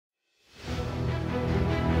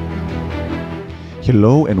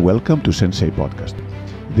Hello and welcome to Sensei podcast.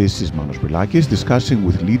 This is Manos Brilakis discussing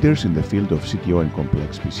with leaders in the field of CTO and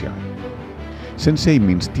complex PCI. Sensei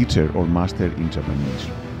means teacher or master in Japanese.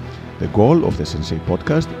 The goal of the Sensei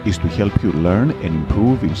podcast is to help you learn and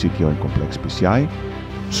improve in CTO and complex PCI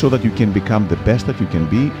so that you can become the best that you can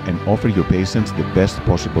be and offer your patients the best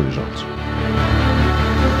possible results.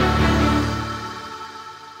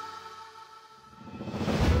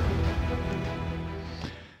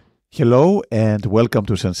 Hello and welcome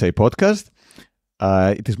to Sensei podcast.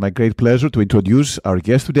 It is my great pleasure to introduce our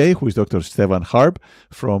guest today, who is Dr. Stefan Harb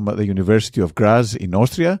from the University of Graz in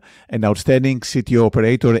Austria, an outstanding CTO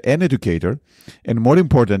operator and educator. And more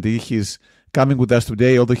importantly, he's coming with us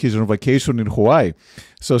today, although he's on vacation in Hawaii.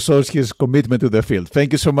 So shows his commitment to the field.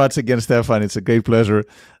 Thank you so much again, Stefan. It's a great pleasure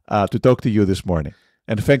to talk to you this morning.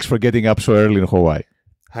 And thanks for getting up so early in Hawaii.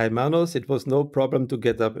 Hi, Manos. It was no problem to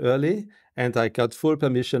get up early, and I got full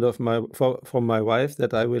permission from my wife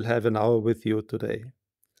that I will have an hour with you today.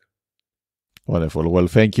 Wonderful. Well,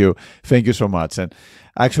 thank you. Thank you so much. And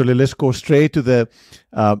actually, let's go straight to the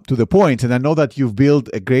point. And I know that you've built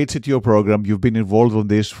a great CTO program. You've been involved in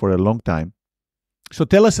this for a long time. So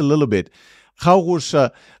tell us a little bit. How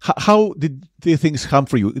did the things come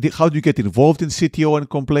for you? How did you get involved in CTO and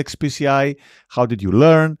complex PCI? How did you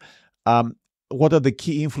learn? What are the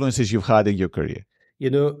key influences you've had in your career? You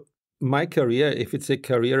know, my career, if it's a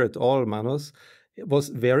career at all, Manos, it was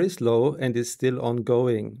very slow and is still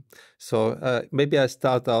ongoing. So maybe I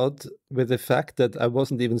start out with the fact that I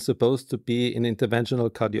wasn't even supposed to be in interventional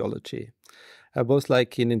cardiology. I was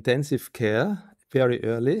like in intensive care very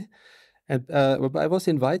early. And I was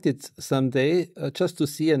invited someday just to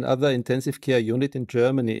see another intensive care unit in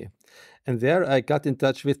Germany. And there I got in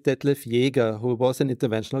touch with Detlef Jäger, who was an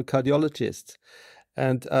interventional cardiologist.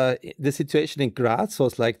 And the situation in Graz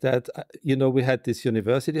was like that. You know, we had this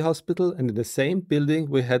university hospital, and in the same building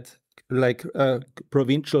we had like a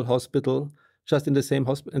provincial hospital, just in the same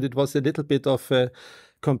hospital. And it was a little bit of a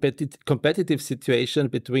competitive situation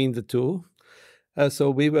between the two.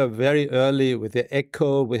 So we were very early with the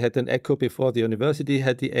echo. We had an echo before the university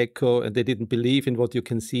had the echo, and they didn't believe in what you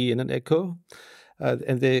can see in an echo.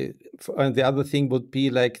 And the other thing would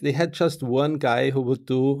be like they had just one guy who would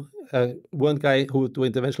do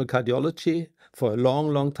interventional cardiology for a long,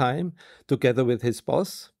 long time together with his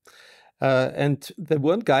boss. And the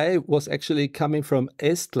one guy was actually coming from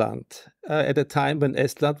Estland at a time when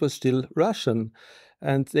Estland was still Russian.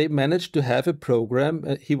 And they managed to have a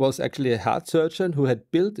program. He was actually a heart surgeon who had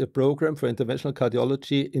built a program for interventional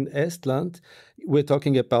cardiology in Estland. We're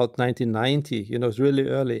talking about 1990, you know, it's really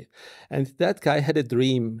early. And that guy had a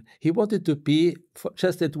dream. He wanted to be,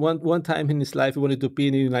 just at one time in his life, he wanted to be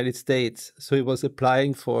in the United States. So he was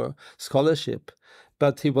applying for scholarship.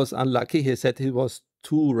 But he was unlucky. He said he was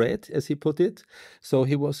too red, as he put it. So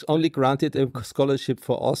he was only granted a scholarship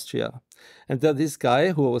for Austria. And then this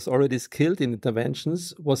guy, who was already skilled in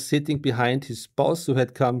interventions, was sitting behind his boss, who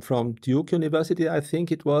had come from Duke University, I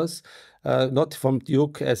think it was. Not from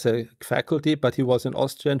Duke as a faculty, but he was an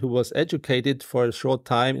Austrian who was educated for a short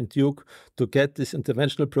time in Duke to get this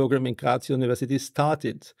interventional program in Graz University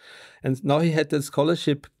started. And now he had that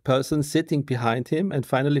scholarship person sitting behind him and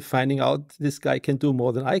finally finding out this guy can do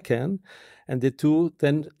more than I can. And the two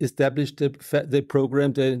then established the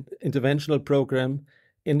program, the interventional program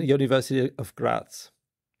in the University of Graz.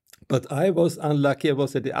 But I was unlucky. I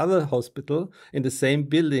was at the other hospital in the same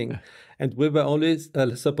building, and we were only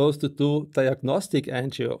supposed to do diagnostic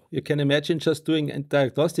angio. You can imagine just doing a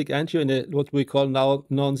diagnostic angio in what we call now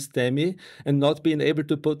non-STEMI and not being able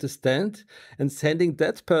to put a stent and sending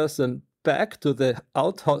that person back to the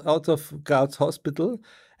out of Graz hospital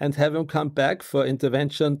and have him come back for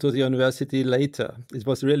intervention to the university later. It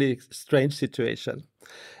was really a strange situation.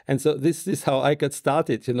 And so this is how I got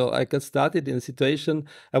started. You know, I got started in a situation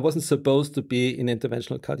I wasn't supposed to be in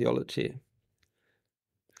interventional cardiology.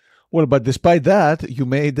 Well, but despite that, you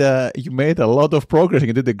made a lot of progress and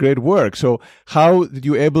you did a great work. So how did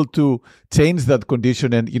you able to change that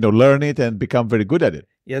condition and, you know, learn it and become very good at it?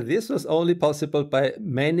 Yeah, this was only possible by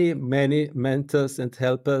many, many mentors and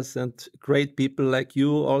helpers and great people like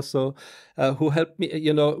you also who helped me.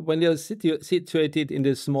 You know, when you're situated in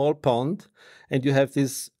this small pond and you have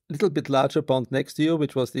this little bit larger pond next to you,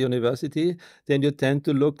 which was the university, then you tend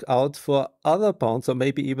to look out for other ponds or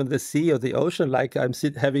maybe even the sea or the ocean, like I'm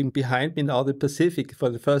having behind me now the Pacific for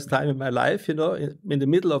the first time in my life, you know, in the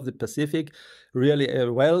middle of the Pacific, really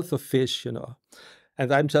a wealth of fish, you know.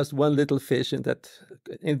 And I'm just one little fish in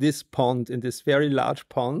this pond, in this very large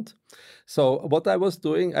pond. So what I was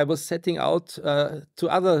doing, I was setting out to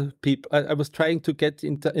other people. I was trying to get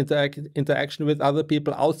interaction with other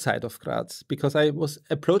people outside of Graz, because I was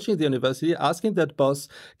approaching the university, asking that boss,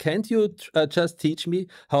 can't you just teach me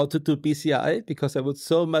how to do BCI? Because I would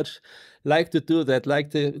so much like to do that,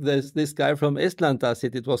 like this guy from Estland does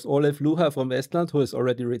it. It was Olev Luha from Estland, who is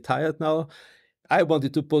already retired now. I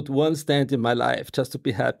wanted to put one stand in my life just to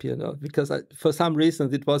be happy, because for some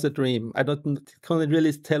reason it was a dream. I can't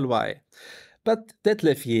really tell why. But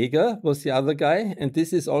Detlef Jäger was the other guy, and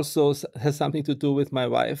this is also has something to do with my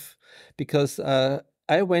wife, because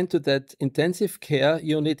I went to that intensive care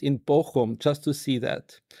unit in Bochum just to see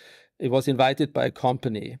that. It was invited by a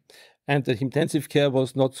company, and the intensive care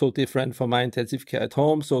was not so different from my intensive care at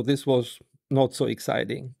home, so this was not so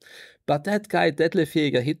exciting. But that guy, Detlef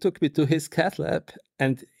Jäger, he took me to his cath lab,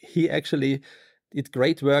 and he actually did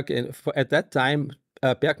great work. And at that time,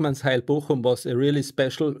 Bergmannsheil Bochum was a really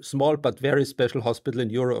special, small but very special hospital in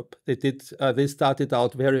Europe. They started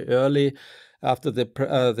out very early after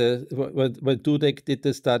when Dudek did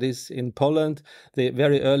the studies in Poland. They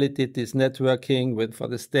very early did this networking for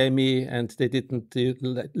the STEMI, and they didn't do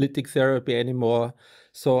lytic therapy anymore.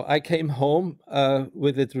 So I came home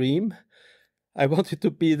with a dream. I wanted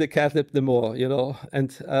to be the cath lab the more, And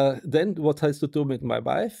then what has to do with my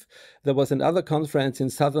wife? There was another conference in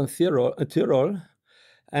southern Tyrol,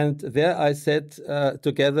 and there I sat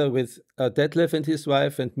together with Detlef and his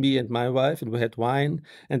wife and me and my wife, and we had wine.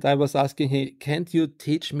 And I was asking him, can't you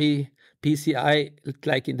teach me PCI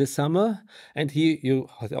like in the summer? And you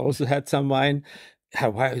also had some wine.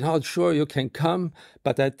 Why not? Sure, you can come,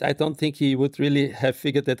 but I don't think he would really have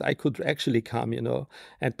figured that I could actually come,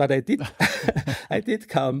 but I did, I did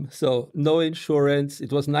come. So no insurance.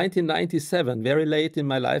 It was 1997, very late in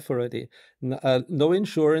my life already. No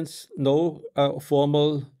insurance, no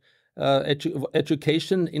formal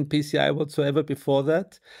education in PCI whatsoever before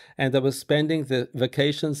that, and I was spending the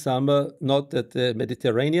vacation summer not at the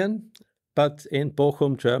Mediterranean, but in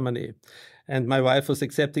Bochum, Germany. And my wife was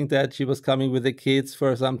accepting that. She was coming with the kids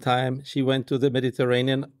for some time. She went to the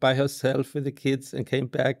Mediterranean by herself with the kids and came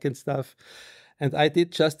back and stuff. And I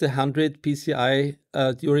did just 100 PCI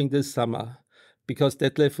during this summer, because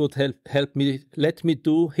Detlef would help me, let me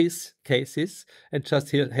do his cases and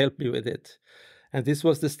just help me with it. And this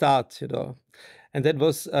was the start, And that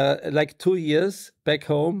was like 2 years back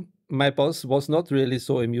home. My boss was not really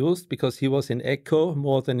so amused, because he was in echo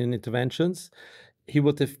more than in interventions. He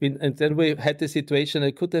would have been, and then we had the situation,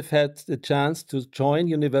 I could have had the chance to join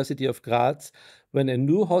University of Graz when a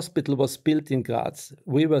new hospital was built in Graz.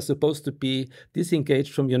 We were supposed to be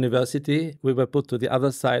disengaged from university. We were put to the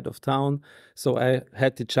other side of town. So I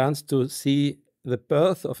had the chance to see the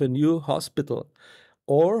birth of a new hospital,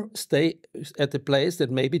 or stay at a place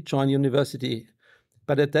that maybe join university.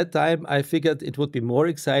 But at that time, I figured it would be more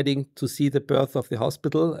exciting to see the birth of the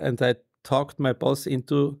hospital. And I talked my boss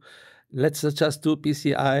into, let's just do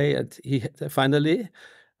PCI. And he finally,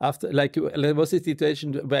 after, there was a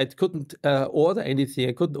situation where I couldn't order anything.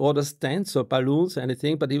 I couldn't order stents or balloons or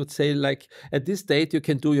anything, but he would say, at this date, you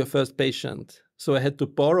can do your first patient. So I had to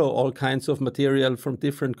borrow all kinds of material from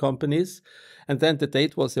different companies. And then the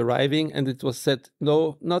date was arriving, and it was said,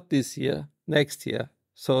 no, not this year, next year.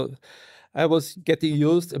 So I was getting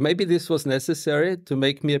used. Maybe this was necessary to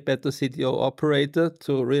make me a better CTO operator,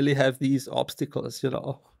 to really have these obstacles,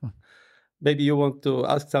 Maybe you want to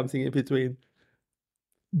ask something in between.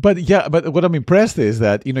 But what I'm impressed is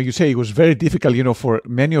that, you say it was very difficult, for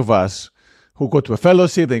many of us who go to a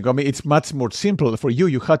fellowship. It's much more simple. For you,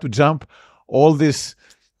 you had to jump all these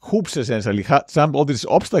hoops, essentially, jump all these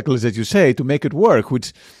obstacles, as you say, to make it work,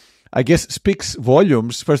 which I guess speaks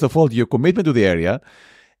volumes, first of all, to your commitment to the area,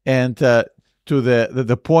 and to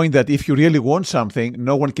the point that if you really want something,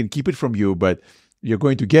 no one can keep it from you, but you're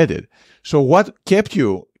going to get it. So what kept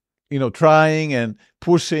you, trying and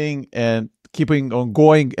pushing and keeping on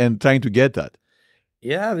going and trying to get that?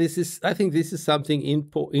 Yeah, I think this is something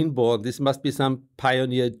inborn. This must be some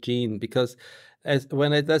pioneer gene, because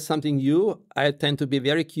when I do something new, I tend to be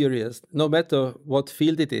very curious, no matter what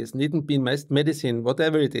field it is. It needn't be medicine,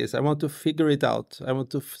 whatever it is. I want to figure it out. I want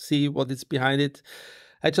to see what is behind it.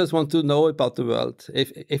 I just want to know about the world.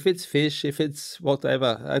 If it's fish, if it's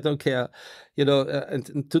whatever, I don't care.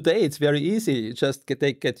 And today it's very easy. You just get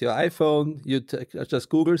your iPhone, you just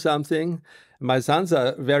Google something. My sons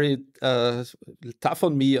are very tough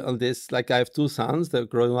on me on this. Like, I have 2 sons, they're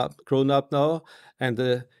grown up now, and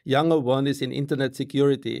the younger one is in internet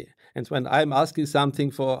security. And when I'm asking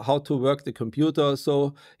something for how to work the computer,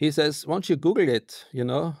 so he says, "Why don't you Google it?"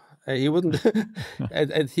 He wouldn't,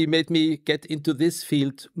 and he made me get into this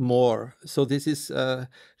field more. So this is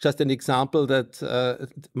just an example that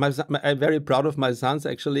I'm very proud of my sons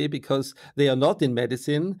actually, because they are not in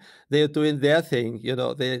medicine. They are doing their thing. You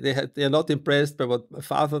know, they are not impressed by what my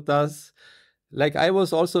father does. Like I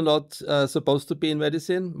was also not supposed to be in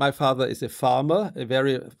medicine. My father is a farmer, a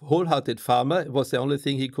very wholehearted farmer. It was the only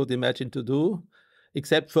thing he could imagine to do,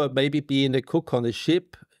 except for maybe being a cook on a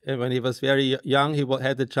ship. And when he was very young, he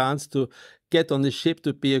had the chance to get on the ship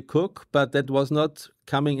to be a cook, but that was not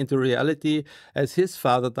coming into reality as his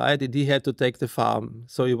father died and he had to take the farm.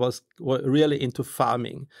 So he was really into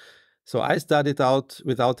farming. So I started out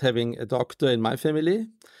without having a doctor in my family.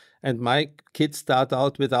 And my kids start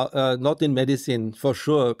out without not in medicine for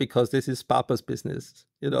sure, because this is Papa's business.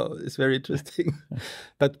 You know, it's very interesting.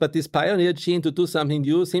 but this pioneer gene to do something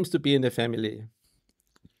new seems to be in the family.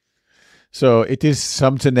 So it is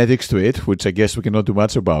some genetics to it, which I guess we cannot do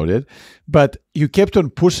much about it. But you kept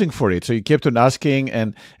on pushing for it. So you kept on asking,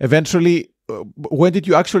 and eventually, when did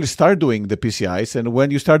you actually start doing the PCIs, and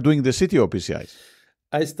when you start doing the CTO PCIs?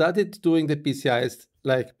 I started doing the PCIs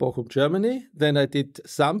like Bochum, Germany. Then I did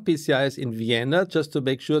some PCIs in Vienna just to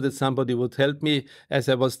make sure that somebody would help me as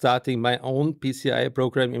I was starting my own PCI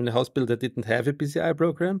program in a hospital that didn't have a PCI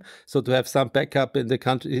program. So to have some backup in the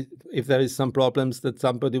country, if there is some problems, that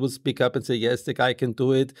somebody would speak up and say, yes, the guy can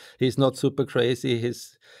do it. He's not super crazy.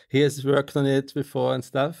 He has worked on it before and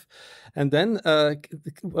stuff. And then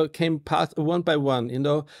came part one by one, you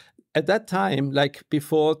know. At that time, like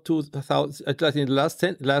before 2000, in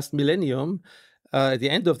the last millennium, at the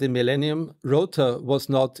end of the millennium, rotor was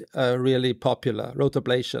not really popular,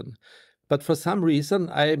 rotoablation. But for some reason,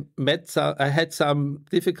 I had some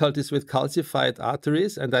difficulties with calcified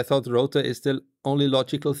arteries, and I thought rotor is the only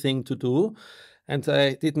logical thing to do. And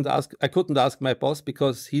I couldn't ask my boss,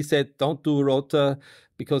 because he said, don't do rotor,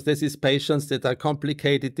 because this is patients that are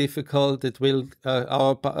complicated, difficult. It will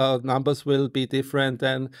our numbers will be different.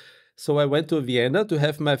 And so I went to Vienna to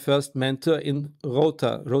have my first mentor in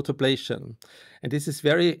rotoablation. And this is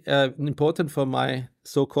very important for my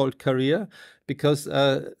so-called career, because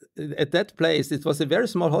at that place, it was a very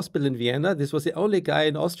small hospital in Vienna. This was the only guy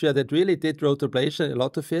in Austria that really did rotoablation, a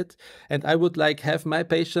lot of it. And I would like have my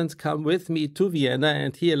patients come with me to Vienna,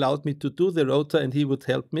 and he allowed me to do the rotor, and he would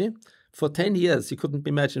help me. For 10 years, you couldn't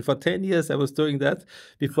imagine. For 10 years, I was doing that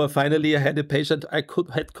before finally I had a patient I could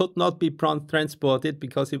not be transported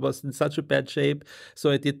because he was in such a bad shape.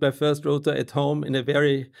 So I did my first rotor at home in a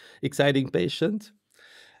very exciting patient.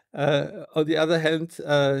 On the other hand,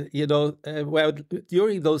 well,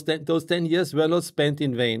 during those 10 years were not spent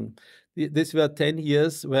in vain. These were 10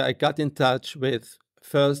 years where I got in touch with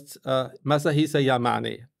first Masahisa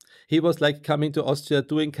Yamane. He was like coming to Austria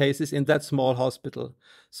doing cases in that small hospital.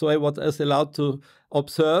 So I was allowed to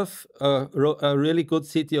observe a really good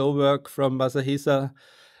CTO work from Masahisa.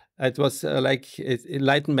 It was like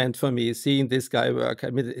enlightenment for me, seeing this guy work.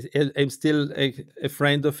 I mean, I'm still a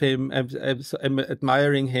friend of him. I'm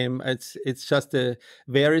admiring him. It's just a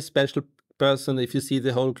very special person if you see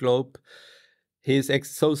the whole globe. He's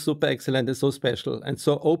so super excellent and so special and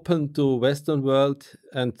so open to Western world.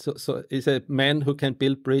 And so he's a man who can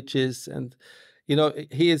build bridges. And, you know,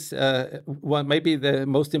 he is maybe the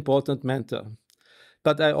most important mentor.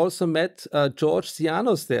 But I also met George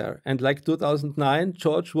Sianos there. And like 2009,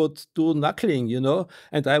 George would do knuckling, you know,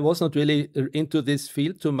 and I was not really into this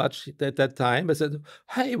field too much at that time. I said,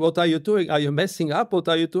 hey, what are you doing? Are you messing up? What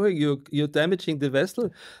are you doing? You're damaging the vessel?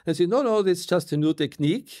 And I said, no, it's just a new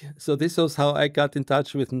technique. So this was how I got in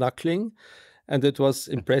touch with knuckling. And it was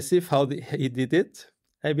impressive how he did it.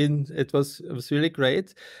 I mean, it was really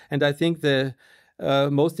great. And I think the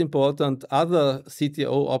most important other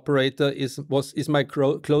CTO operator is my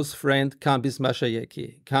close friend Kambis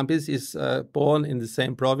Mashayeki. Kambis is born in the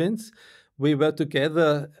same province. We were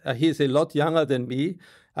together. He is a lot younger than me.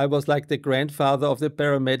 I was like the grandfather of the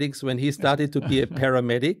paramedics when he started to be a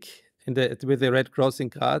paramedic with the Red Cross in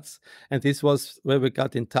Graz. And this was where we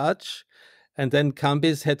got in touch. And then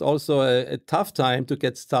Kambis had also a tough time to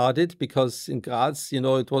get started because in Graz, you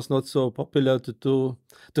know, it was not so popular to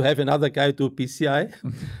have another guy do PCI.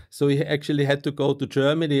 So he actually had to go to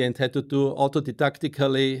Germany and had to do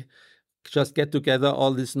autodidactically, just get together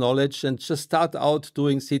all this knowledge and just start out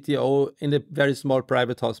doing CTO in a very small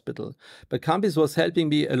private hospital. But Kambis was helping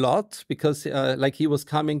me a lot because he was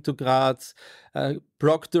coming to Graz,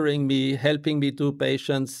 proctoring me, helping me do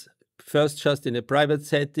patients, first just in a private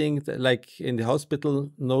setting, like in the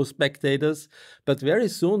hospital, no spectators. But very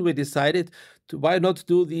soon we decided to why not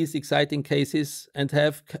do these exciting cases and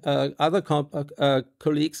have other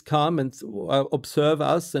colleagues come and observe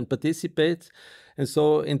us and participate. And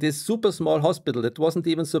so in this super small hospital that wasn't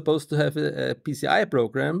even supposed to have a PCI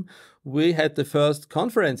program, we had the first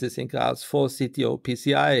conferences in Graz for CTO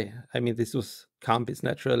PCI. I mean, this was campus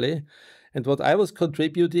naturally. And what I was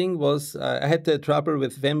contributing was I had the trouble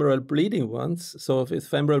with femoral bleeding once. So with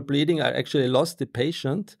femoral bleeding, I actually lost the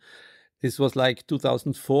patient. This was like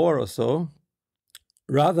 2004 or so.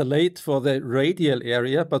 Rather late for the radial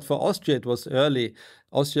area, but for Austria it was early.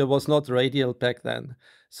 Austria was not radial back then.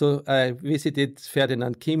 So I visited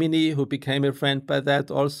Ferdinand Kimini, who became a friend by that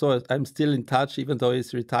also. I'm still in touch, even though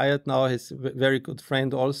he's retired now. He's a very good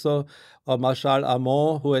friend also. Or Marshal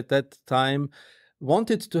Armand, who at that time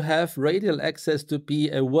wanted to have radial access to be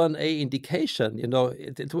a 1A indication. You know,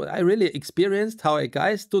 I really experienced how a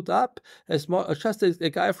guy stood up, just a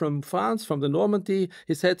guy from France, from the Normandy.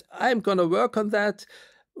 He said, I'm going to work on that.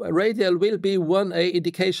 Radial will be 1A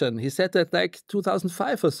indication. He said that like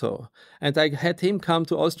 2005 or so. And I had him come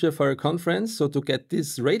to Austria for a conference, so to get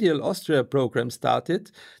this Radial Austria program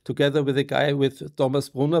started, together with a guy with Thomas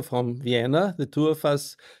Brunner from Vienna. The two of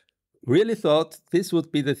us really thought this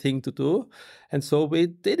would be the thing to do. And so we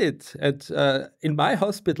did it. And in my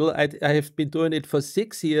hospital, I have been doing it for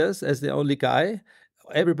 6 years as the only guy.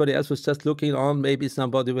 Everybody else was just looking on. Maybe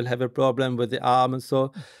somebody will have a problem with the arm and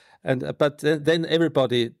so. But then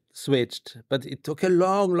everybody switched. But it took a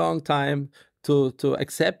long, long time to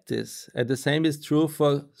accept this. And the same is true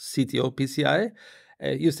for CTO PCI.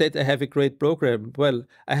 You said I have a great program. Well,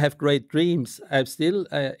 I have great dreams. I'm still,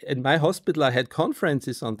 in my hospital, I had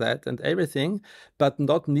conferences on that and everything, but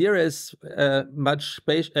not near as much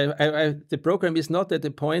space. The program is not at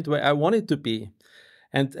the point where I want it to be.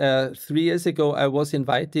 And 3 years ago, I was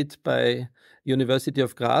invited by University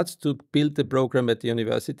of Graz to build the program at the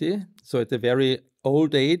university. So at a very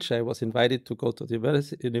old age, I was invited to go to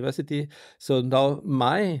the university. So now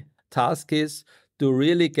my task is to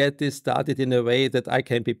really get this started in a way that I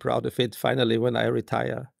can be proud of it finally when I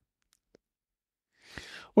retire.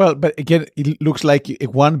 Well, but again, it looks like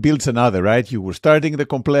one builds another, right? You were starting the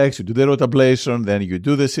complex, you do the rotablation, then you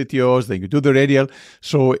do the CTOs, then you do the radial.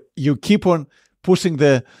 So you keep on pushing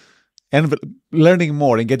and learning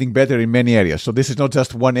more and getting better in many areas. So this is not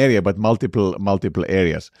just one area, but multiple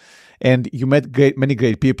areas. And you met many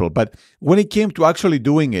great people. But when it came to actually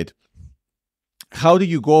doing it, how do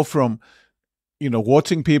you go from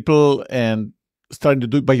watching people and starting to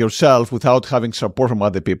do it by yourself without having support from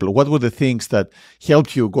other people? What were the things that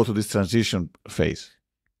helped you go to this transition phase?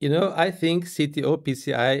 I think CTO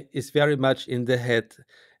PCI is very much in the head.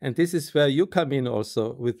 And this is where you come in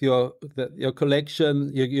also with your collection.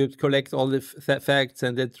 You collect all the facts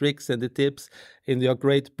and the tricks and the tips in your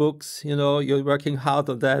great books. You're working hard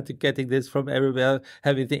on that, getting this from everywhere,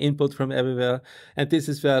 having the input from everywhere. And this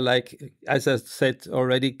is where, like, as I said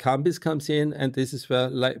already, Campus comes in. And this is where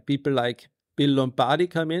people like Bill Lombardi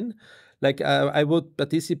come in. Like I would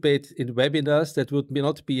participate in webinars that would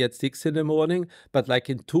not be at 6 in the morning, but like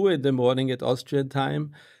in 2 in the morning at Austrian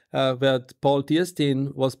time. Where Paul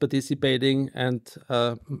Dierstein was participating and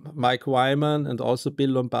Mike Wyman and also Bill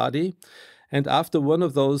Lombardi. And after one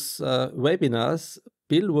of those webinars,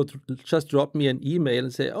 Bill would just drop me an email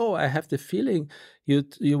and say, "Oh, I have the feeling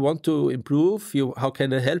you want to improve. How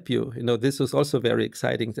can I help you?" This was also very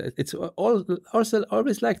exciting. It's also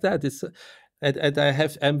always like that. And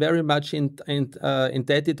I'm very much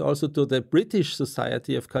indebted also to the British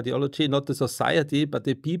Society of Cardiology, not the society, but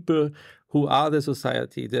the people who are the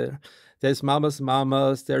society. There's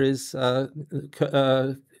Mamas, there is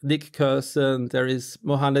Nick Curson, there is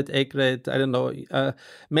Mohamed Egret, I don't know,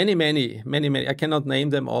 many. I cannot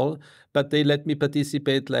name them all, but they let me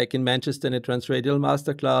participate like in Manchester in a transradial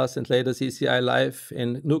masterclass and later CCI Live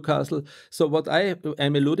in Newcastle. So what I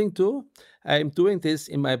am alluding to, I'm doing this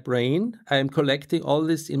in my brain. I'm collecting all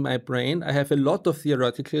this in my brain. I have a lot of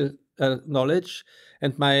theoretical knowledge,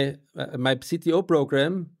 and my CTO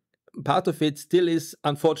program, part of it still is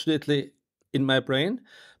unfortunately in my brain,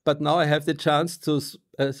 but now I have the chance to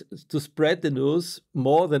spread the news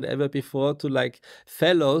more than ever before to like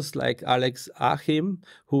fellows like Alex Achim,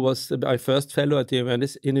 who was my first fellow at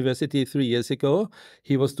the university 3 years ago.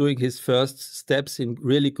 He was doing his first steps in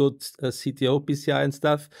really good CTO PCI and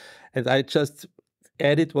stuff, and I just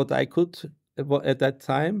added what I could at that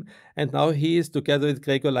time, and now he is together with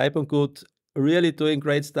Gregor Leibongut really doing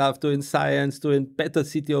great stuff, doing science, doing better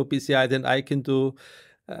CTO PCI than I can do.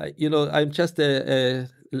 I'm just a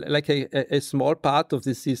like a small part of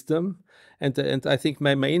the system. And I think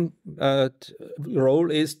my main role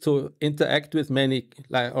is to interact with many,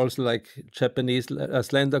 like Japanese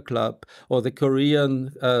Slender Club or the Korean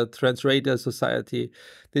Transradia Society.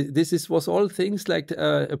 Was all things like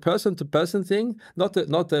a person-to-person thing, not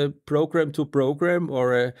a program-to-program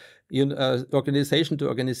or a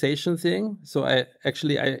organization-to-organization thing. So I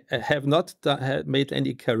have not made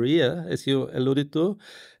any career, as you alluded to,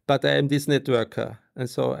 but I am this networker. And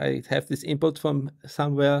so I have this input from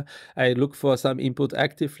somewhere. I look for some input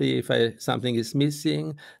actively. If something is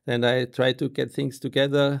missing, then I try to get things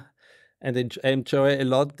together. And I enjoy a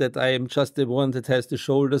lot that I am just the one that has the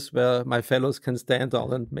shoulders where my fellows can stand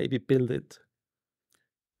on and maybe build it.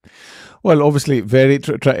 Well, obviously, very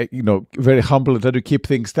very humble and try to keep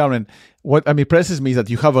things down. And what impresses me is that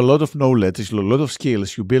you have a lot of knowledge, a lot of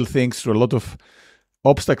skills. You build things through a lot of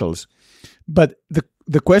obstacles. But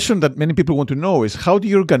the question that many people want to know is, how do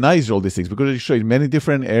you organize all these things? Because you show in many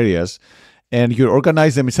different areas, and you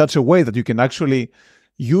organize them in such a way that you can actually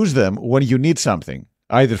use them when you need something,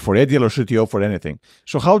 either for EDL or CTO, for anything.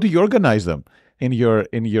 So how do you organize them in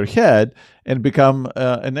your head and become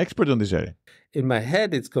an expert on this area? In my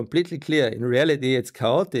head, it's completely clear. In reality, it's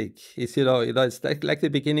chaotic. It's it's like the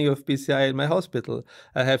beginning of PCI in my hospital.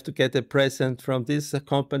 I have to get a present from this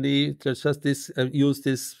company. Use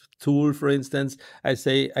this tool, for instance. I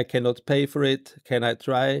say I cannot pay for it. Can I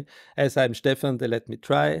try? As I'm Stefan, they let me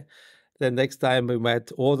try. Then next time we might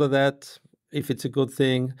order that. If it's a good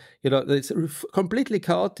thing, it's completely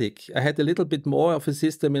chaotic. I had a little bit more of a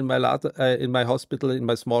system in my hospital, in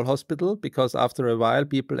my small hospital, because after a while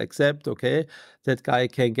people accept, okay, that guy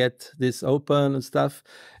can get this open and stuff,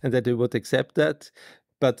 and that they would accept that.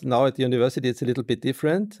 But now at the university, it's a little bit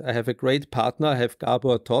different. I have a great partner. I have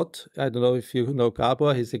Gabor Todd. I don't know if you know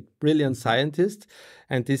Gabor. He's a brilliant scientist.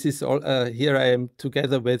 And this is all, here I am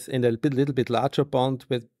together with, in a little bit larger bond,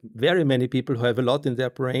 with very many people who have a lot in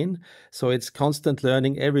their brain. So it's constant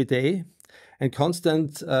learning every day and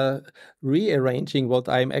constant rearranging what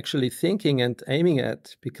I'm actually thinking and aiming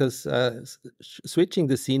at, because switching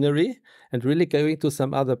the scenery and really going to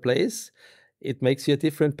some other place, it makes you a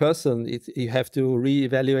different person. You have to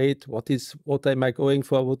reevaluate what am I going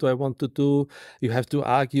for? What do I want to do? You have to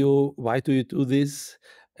argue, why do you do this?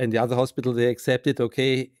 And the other hospital, they accept it.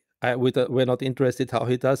 Okay, we're not interested how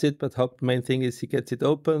he does it, but the main thing is he gets it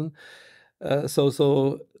open.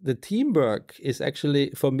 So the teamwork is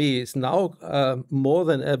actually, for me, is now more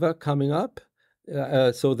than ever coming up.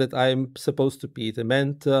 So that I'm supposed to be the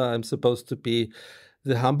mentor. I'm supposed to be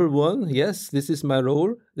the humble one. Yes, this is my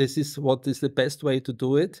role. This is what is the best way to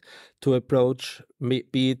do it, to approach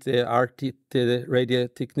be it the RT, the radio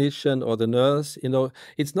technician or the nurse.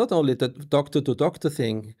 It's not only the doctor-to-doctor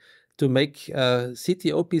thing to make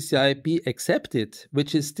CTO PCI be accepted,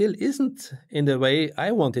 which still isn't in the way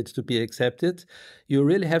I want it to be accepted. You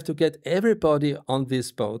really have to get everybody on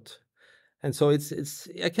this boat. And so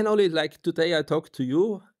I can only, like today I talked to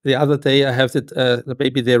you, the other day I have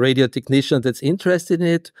maybe the radio technician that's interested in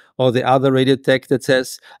it, or the other radio tech that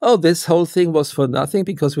says, oh, this whole thing was for nothing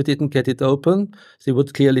because we didn't get it open. They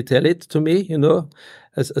would clearly tell it to me,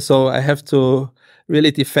 So I have to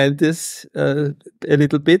really defend this a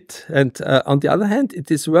little bit. And on the other hand, it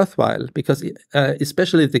is worthwhile because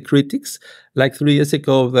especially the critics, like 3 years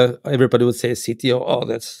ago, everybody would say CTO, oh,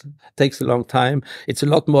 that takes a long time. It's a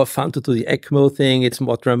lot more fun to do the ECMO thing. It's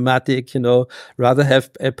more dramatic, rather have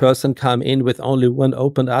a person come in with only one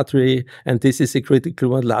open artery, and this is a critical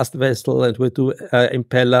one, last vessel, and we do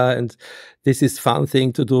impeller, and this is fun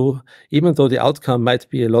thing to do, even though the outcome might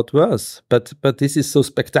be a lot worse. But this is so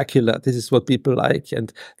spectacular. This is what people like,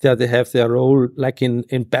 and there they have their role, like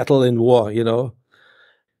in battle and war,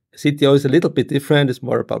 CTO is a little bit different. It's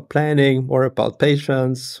more about planning, more about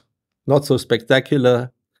patience, not so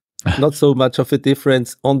spectacular, not so much of a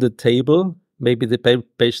difference on the table. Maybe the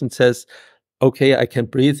patient says, okay, I can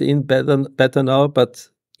breathe in better now, but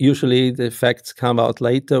usually the facts come out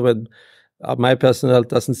later when my personnel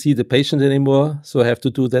doesn't see the patient anymore. So I have to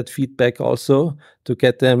do that feedback also to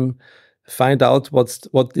get them find out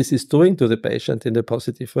what this is doing to the patient in a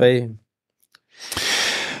positive way.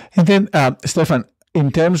 And then, Stefan,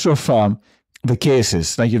 in terms of the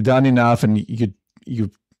cases, like you've done enough and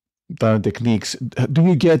you've done techniques,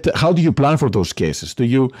 how do you plan for those cases? Do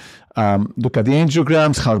you look at the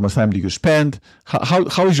angiograms? How much time do you spend?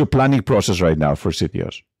 How is your planning process right now for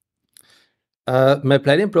CTOs? My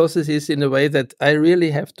planning process is in a way that I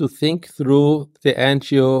really have to think through the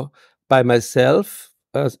angio by myself,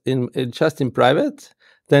 just in private.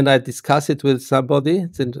 Then I discuss it with somebody.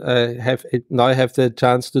 Then now I have the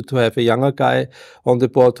chance to have a younger guy on the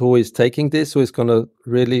board who is taking this, who is going to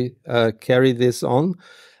really carry this on.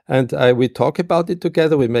 And we talk about it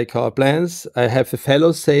together. We make our plans. I have a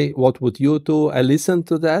fellow say, "What would you do?" I listen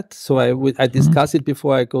to that. So I discuss it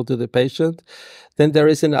before I go to the patient. Then there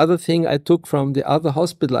is another thing I took from the other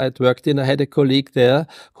hospital I'd worked in. I had a colleague there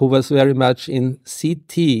who was very much in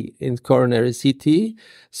CT, in coronary CT.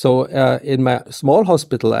 So in my small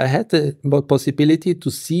hospital, I had the possibility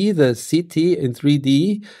to see the CT in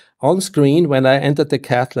 3D on screen when I entered the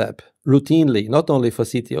cath lab routinely, not only for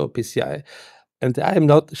CT or PCI. And I'm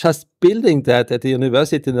not just building that at the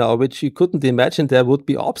university now, which you couldn't imagine there would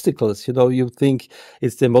be obstacles. You know, you think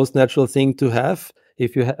it's the most natural thing to have.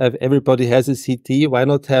 If you have, everybody has a CT, why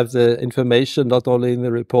not have the information not only in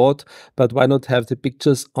the report, but why not have the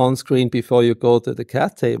pictures on screen before you go to the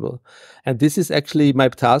cath table? And this is actually my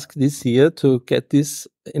task this year, to get this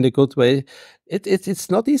in a good way. It's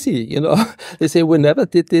not easy, you know. They say we never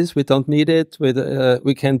did this, we don't need it,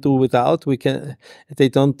 we can do without. They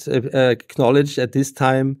don't acknowledge at this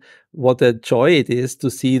time what a joy it is to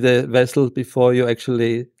see the vessel before you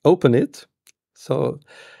actually open it. So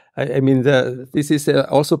I mean, this is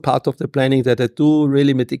also part of the planning, that I do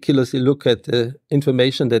really meticulously look at the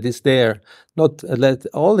information that is there, not let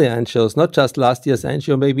all the angios, not just last year's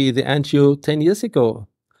angio, maybe the angio 10 years ago.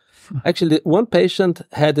 Actually, one patient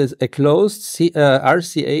had a closed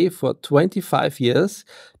RCA for 25 years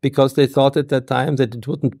because they thought at that time that it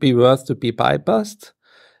wouldn't be worth to be bypassed.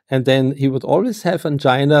 And then he would always have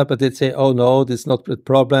angina, but they'd say, "Oh no, this is not the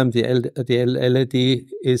problem. The LAD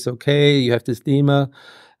is okay. You have this edema,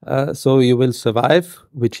 so you will survive,"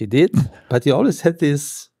 which he did. But he always had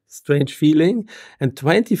this strange feeling. And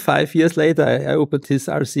 25 years later, I opened his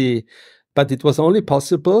RCA. But it was only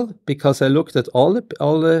possible because I looked at all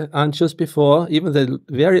the angios before, even the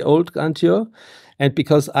very old angio, and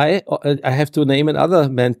because I have to name another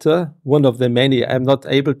mentor, one of the many. I'm not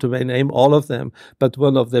able to name all of them, but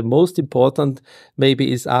one of the most important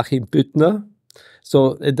maybe is Achim Büttner.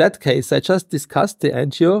 So in that case, I just discussed the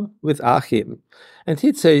angio with Achim, and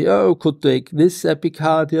he'd say, "Oh, could take this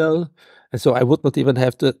epicardial." And so I would not even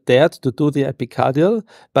have dared to do the epicardial,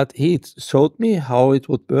 but he showed me how it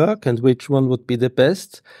would work and which one would be the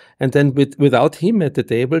best. And then without him at the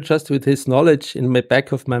table, just with his knowledge in the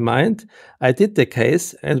back of my mind, I did the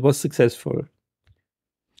case and was successful.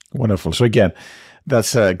 Wonderful. So again,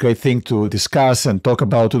 that's a great thing to discuss and talk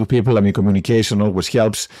about to people. I mean, communication always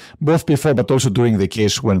helps, both before but also during the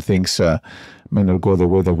case when things may not go the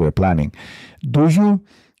way that we're planning. Do you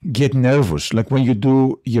get nervous, like when you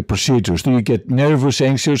do your procedures? Do you get nervous,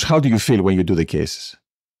 anxious? How do you feel when you do the cases?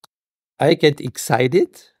 I get excited.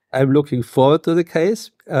 I'm looking forward to the case.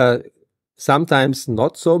 Sometimes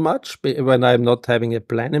not so much when I'm not having a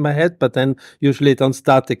plan in my head, but then usually I don't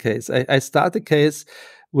start the case. I start the case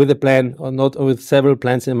with a plan, or not with several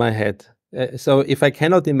plans in my head. So if I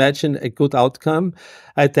cannot imagine a good outcome,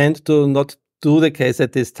 I tend to not do the case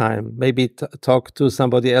at this time. Maybe talk to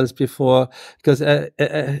somebody else before, because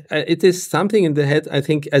it is something in the head. I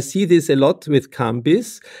think I see this a lot with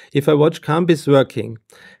Kambis. If I watch Kambis working,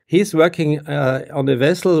 he's working on a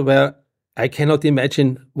vessel where I cannot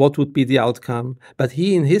imagine what would be the outcome, but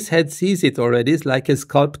he in his head sees it already. It's like a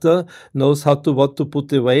sculptor knows what to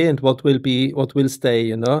put away and what will stay,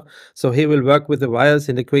 you know. So he will work with the wires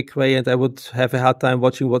in a quick way, and I would have a hard time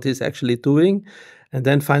watching what he's actually doing. And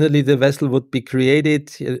then finally the vessel would be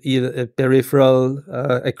created, either a peripheral,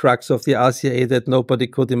 a crux of the RCA that nobody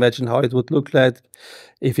could imagine how it would look like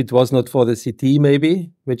if it was not for the CT maybe,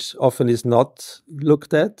 which often is not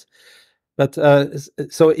looked at. But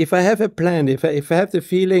so if I have a plan, if I have the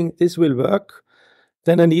feeling this will work,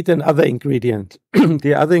 then I need another ingredient.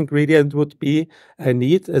 The other ingredient would be I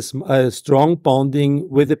need a strong bonding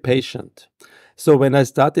with the patient. So when I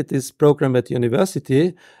started this program at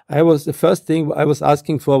university, the first thing I was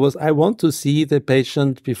asking for was I want to see the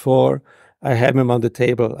patient before I have him on the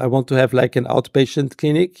table. I want to have like an outpatient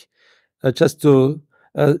clinic, just to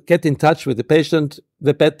get in touch with the patient.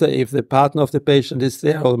 The better if the partner of the patient is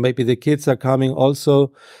there, or maybe the kids are coming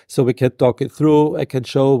also, so we can talk it through. I can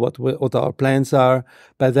show what our plans are.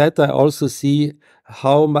 By that, I also see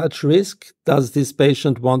how much risk does this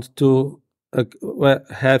patient want to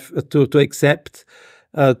have to accept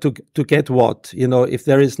to get what, you know, if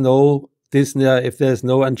there is no dyspnea, if there's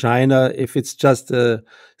no angina, if it's just a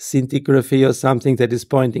scintigraphy or something that is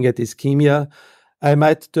pointing at ischemia, I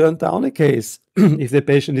might turn down a case if the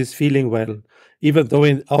patient is feeling well, even though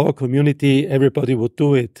in our community everybody would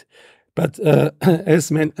do it. But I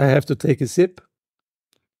have to take a sip.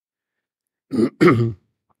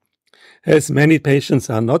 As many patients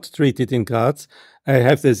are not treated in Graz, I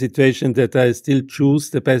have the situation that I still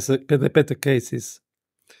choose the better cases.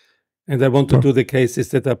 And I want to do the cases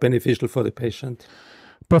that are beneficial for the patient.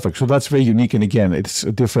 Perfect. So that's very unique. And again, it's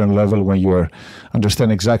a different level when you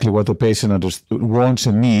understand exactly what the patient wants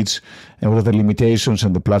and needs and what are the limitations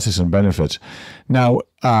and the pluses and benefits. Now,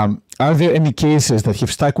 are there any cases that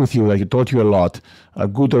have stuck with you, that you taught you a lot,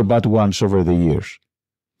 good or bad ones over the years?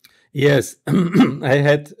 Yes. I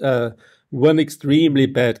had one extremely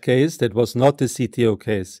bad case that was not a CTO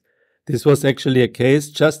case. This was actually a case,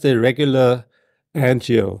 just a regular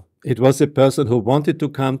angio. It was a person who wanted to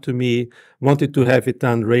come to me, wanted to have it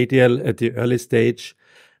done radial at the early stage.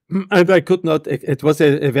 And I could not, it was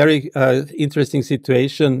a very interesting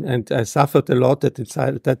situation, and I suffered a lot at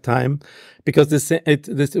that time because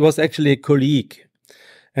this was actually a colleague.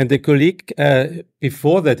 And the colleague,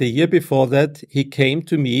 before that, a year before that, he came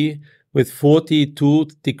to me with 42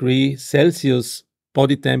 degrees Celsius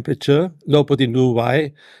body temperature. Nobody knew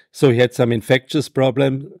why. So he had some infectious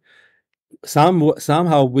problem.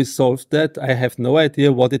 Somehow we solved that. I have no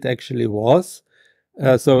idea what it actually was.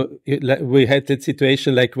 We had that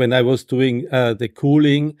situation like when I was doing the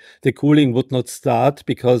cooling would not start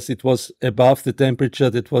because it was above the temperature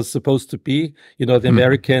that was supposed to be. You know, the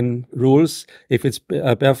American rules, if it's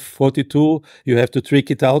above 42, you have to trick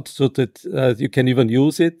it out so that you can even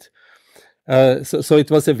use it. So it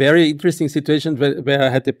was a very interesting situation where I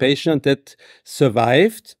had a patient that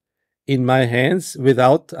survived in my hands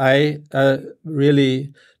without I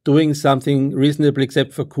really doing something reasonable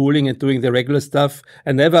except for cooling and doing the regular stuff.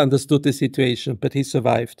 I never understood the situation, but he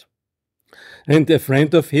survived. And a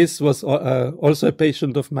friend of his was also a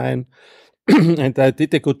patient of mine, and I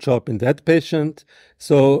did a good job in that patient.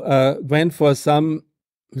 So when for some,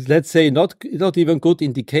 let's say, not even good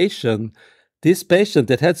indication, this patient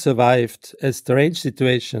that had survived a strange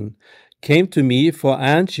situation came to me for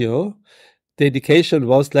angio. The indication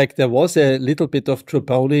was like there was a little bit of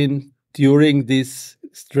troponin during this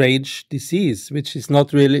strange disease, which is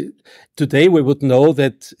not really, today we would know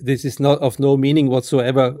that this is not of no meaning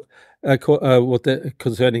whatsoever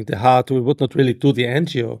concerning the heart. We would not really do the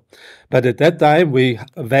angio. But at that time, we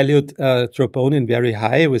valued troponin very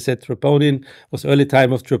high. We said troponin was early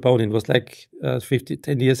time of troponin, was like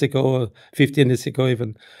 10 years ago, or 15 years ago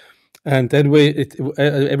even. And then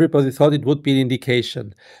everybody thought it would be an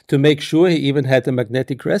indication. To make sure, he even had a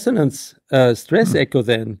magnetic resonance stress echo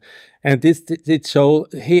then. And this did show,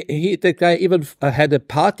 the guy even had a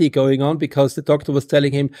party going on because the doctor was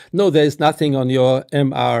telling him, no, there is nothing on your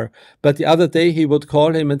MR. But the other day he would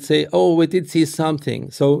call him and say, oh, we did see something.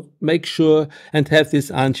 So make sure and have this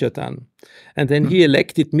angio done. And then he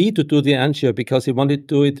elected me to do the angio because he wanted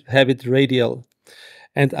to have it radial.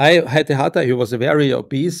 And I had a heart. He was a very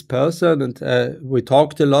obese person, and we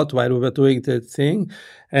talked a lot while we were doing the thing.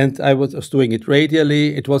 And I was doing it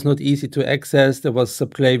radially. It was not easy to access. There was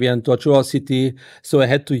subclavian tortuosity. So I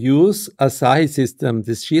had to use Asahi system,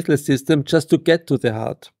 this sheathless system, just to get to the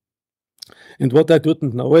heart. And what I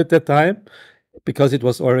didn't know at that time, because it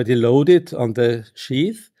was already loaded on the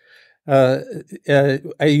sheath, I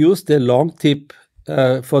used the long tip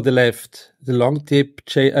for the left, the long tip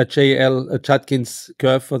JL Judkins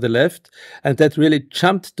curve for the left, and that really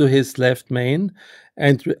jumped to his left main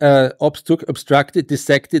and dissected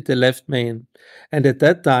the left main. And at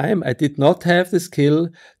that time, I did not have the skill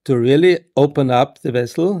to really open up the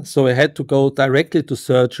vessel, so I had to go directly to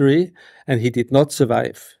surgery, and he did not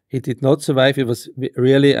survive. He did not survive. It was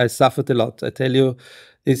really, I suffered a lot. I tell you,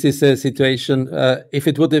 this is a situation, if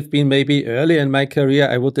it would have been maybe early in my career,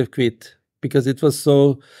 I would have quit because it was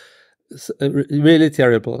so really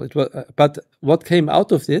terrible. It was, but what came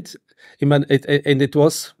out of it, and it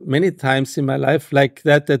was many times in my life like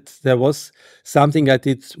that there was something I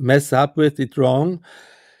did mess up with, it wrong.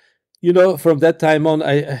 You know, from that time on,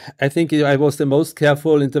 I think I was the most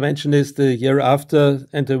careful interventionist the year after,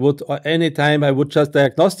 and anytime I would just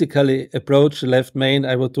diagnostically approach the left main,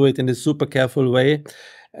 I would do it in a super careful way.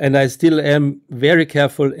 And I still am very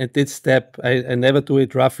careful at this step. I never do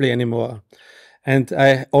it roughly anymore. And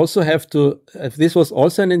I also have to, this was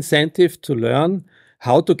also an incentive to learn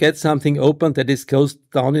how to get something open that is closed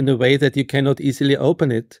down in a way that you cannot easily open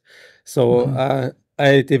it. So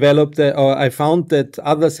I developed, or I found that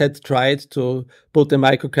others had tried to put a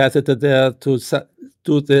microcatheter there to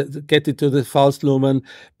get it to the false lumen,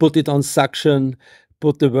 put it on suction,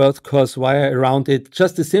 put the workhorse wire around it.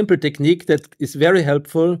 Just a simple technique that is very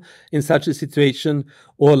helpful in such a situation.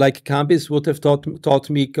 Or like Cambis would have taught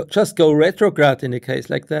me, just go retrograde in a case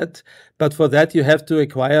like that. But for that, you have to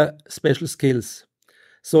acquire special skills.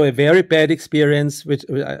 So a very bad experience, which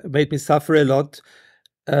made me suffer a lot.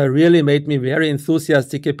 really made me very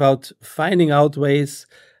enthusiastic about finding out ways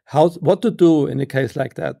what to do in a case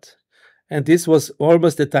like that. And this was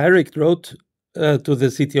almost a direct road to the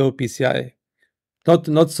CTO PCI.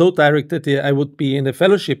 Not so direct that I would be in a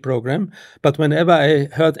fellowship program, but whenever I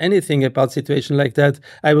heard anything about situation like that,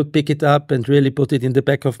 I would pick it up and really put it in the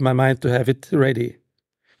back of my mind to have it ready.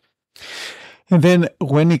 And then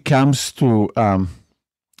when it comes to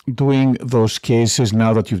doing those cases,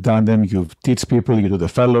 now that you've done them, you teach people, you do the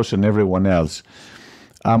fellows and everyone else,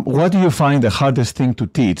 what do you find the hardest thing to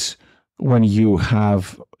teach when you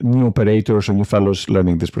have new operators or new fellows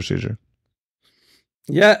learning this procedure?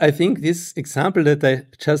 Yeah, I think this example that I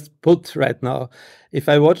just put right now, if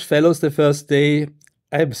I watch fellows the first day,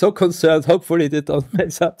 I'm so concerned, hopefully they don't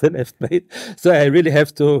mess up the left main. So I really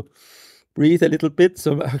have to breathe a little bit.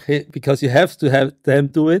 So, okay, because you have to have them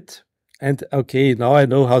do it. And okay, now I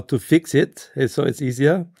know how to fix it, so it's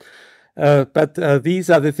easier. But these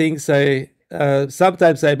are the things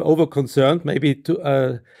sometimes I'm over concerned,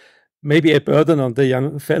 maybe a burden on the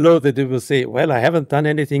young fellow that they will say, well, I haven't done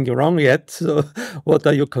anything wrong yet, so what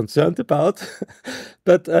are you concerned about?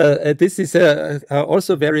 But this is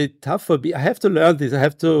also very tough for me. I have to learn this. I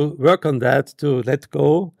have to work on that, to let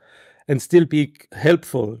go and still be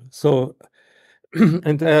helpful. So,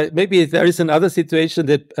 and maybe there is another situation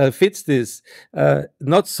that fits this.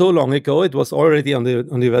 Not so long ago, it was already on the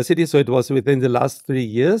university, so it was within the last 3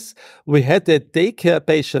 years, we had a daycare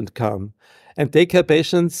patient come. And daycare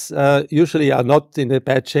patients usually are not in a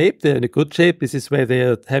bad shape. They're in a good shape. This is where they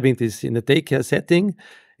are having this in a daycare setting.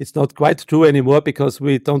 It's not quite true anymore because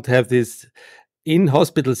we don't have this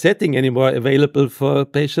in-hospital setting anymore available for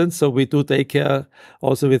patients. So we do daycare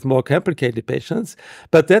also with more complicated patients.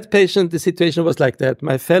 But that patient, the situation was like that.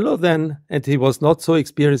 My fellow then, and he was not so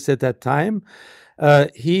experienced at that time,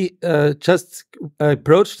 he just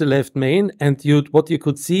approached the left main, and what you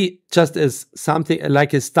could see just as something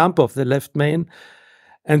like a stump of the left main,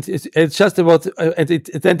 and it's just about, and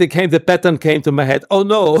then the pattern came to my head. Oh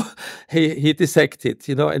no, he dissected,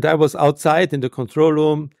 and I was outside in the control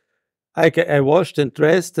room. I washed and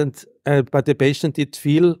dressed, but the patient did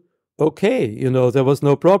feel okay, there was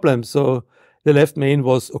no problem. So the left main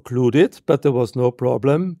was occluded, but there was no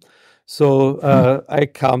problem. So I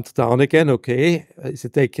calmed down again. Okay, it's a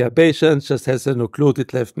daycare patient, just has an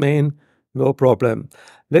occluded left main, no problem.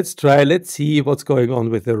 Let's see what's going on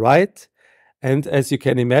with the right. And as you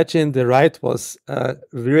can imagine, the right was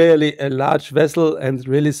really a large vessel and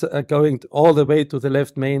really going all the way to the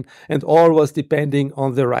left main, and all was depending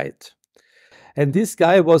on the right. And this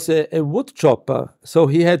guy was a wood chopper. So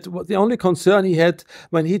the only concern he had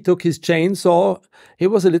when he took his chainsaw, he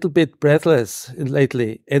was a little bit breathless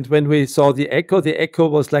lately. And when we saw the echo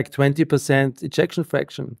was like 20% ejection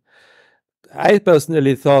fraction. I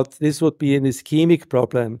personally thought this would be an ischemic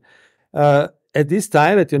problem. At this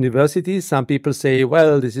time at university, some people say,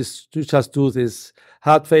 well, this is to just do this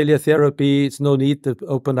heart failure therapy. It's no need to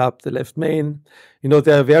open up the left main.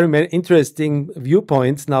 There are very many interesting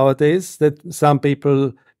viewpoints nowadays that some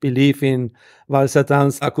people believe in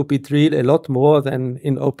valsartan, sacubitril a lot more than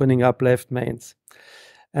in opening up left mains.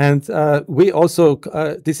 And we also,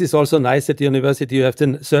 this is also nice at the university, you have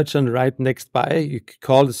the surgeon right next by. You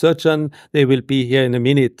call the surgeon, they will be here in a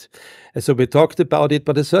minute. And so we talked about it,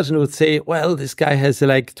 but the surgeon would say, well, this guy has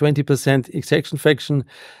like 20% ejection fraction.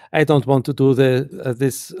 I don't want to do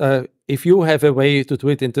this. If you have a way to do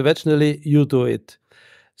it interventionally, you do it.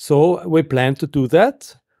 So we planned to do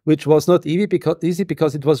that, which was not easy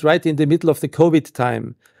because it was right in the middle of the COVID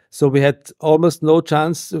time. So we had almost no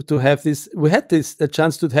chance to have this. We had a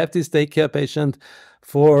chance to have this daycare patient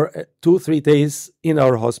for 2-3 days in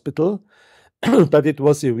our hospital, but it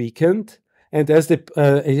was a weekend. And as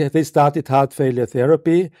they started heart failure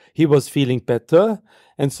therapy, he was feeling better.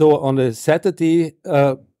 And so on a Saturday,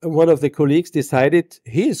 one of the colleagues decided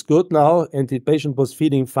he is good now and the patient was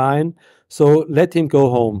feeling fine. So let him go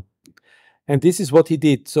home. And this is what he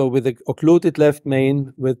did. So with the occluded left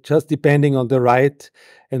main, with just depending on the right,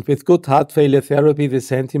 and with good heart failure therapy, they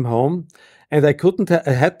sent him home. And I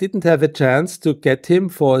didn't have a chance to get him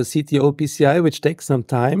for a CTO PCI, which takes some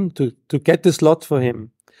time to get the slot for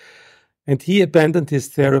him. And he abandoned his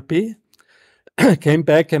therapy, came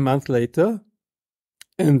back a month later,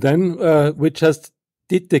 and then we just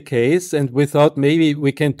did the case, and we thought maybe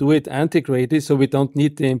we can do it antegrade, so we don't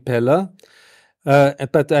need the impeller.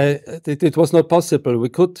 But it was not possible. We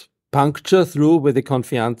could puncture through with the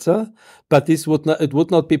confianza, but it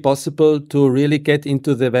would not be possible to really get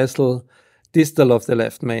into the vessel distal of the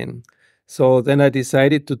left main. So then I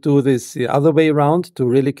decided to do this the other way around, to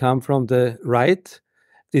really come from the right.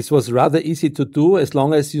 this was rather easy to do as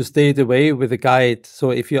long as you stayed away with a guide.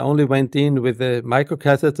 So if you only went in with a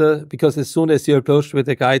microcatheter, because as soon as you approached with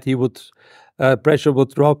a guide, he would pressure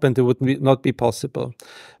would drop and it would not be possible.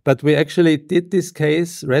 But we actually did this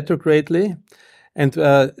case retrogradely. And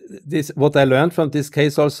this, what I learned from this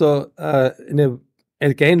case also, I'd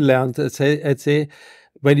say,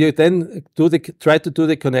 when you then try to do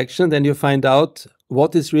the connection, then you find out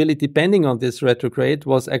what is really depending on this retrograde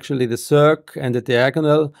was actually the circ and the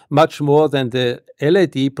diagonal, much more than the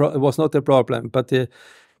LAD was not a problem. But the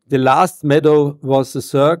last meadow was the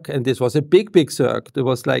circ, and this was a big circ. There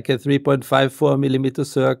was like a 3.54 millimeter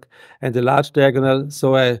circ and a large diagonal.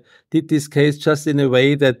 So I did this case just in a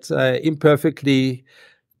way that imperfectly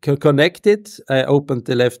connected. I opened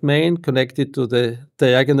the left main, connected to the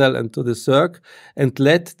diagonal and to the circ, and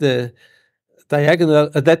let the diagonal,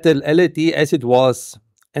 let the LAD as it was.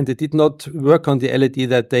 And I did not work on the LAD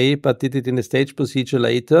that day, but did it in a stage procedure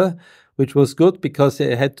later, which was good because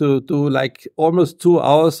I had to do like almost 2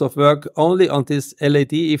 hours of work only on this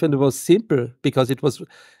LAD, even though it was simple because it was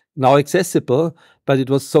now accessible, but it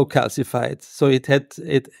was so calcified. So it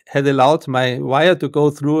had allowed my wire to go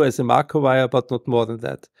through as a marker wire, but not more than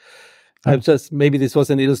that. Maybe this was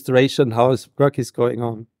an illustration how his work is going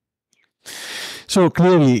on. So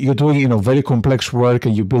clearly you're doing, very complex work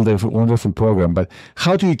and you build a wonderful program, but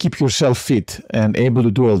how do you keep yourself fit and able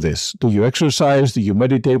to do all this? Do you exercise? Do you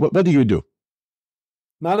meditate? What do you do?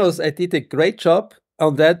 Manos, I did a great job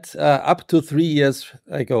on that up to 3 years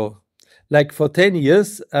ago. Like for 10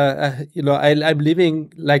 years, I'm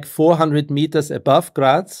living like 400 meters above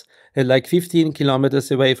Graz and like 15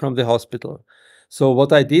 kilometers away from the hospital. So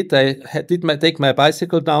what I did, take my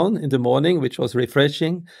bicycle down in the morning, which was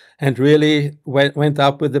refreshing, and really went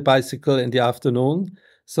up with the bicycle in the afternoon.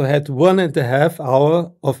 So I had 1.5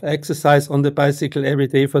 hours of exercise on the bicycle every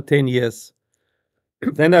day for 10 years.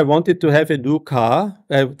 Then I wanted to have a new car.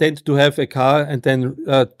 I tend to have a car and then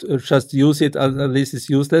just use it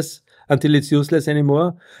until it's useless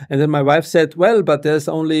anymore. And then my wife said, well, but there's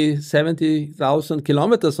only 70,000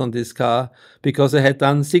 kilometers on this car because I had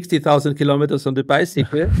done 60,000 kilometers on the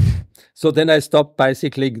bicycle. So then I stopped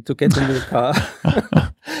bicycling to get a new car.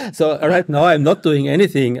 So right now I'm not doing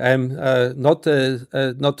anything. I'm not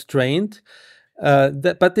trained.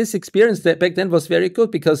 But this experience back then was very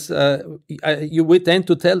good because we tend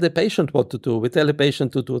to tell the patient what to do. We tell the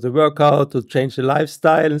patient to do the workout, to change the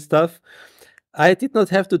lifestyle and stuff. I did not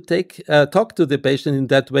have to talk to the patient in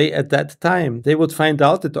that way at that time. They would find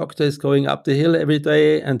out the doctor is going up the hill every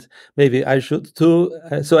day and maybe I should too.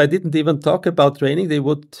 So I didn't even talk about training. They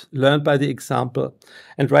would learn by the example.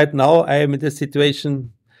 And right now I am in the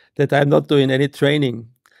situation that I'm not doing any training.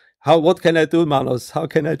 What can I do, Manos? How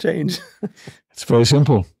can I change? It's very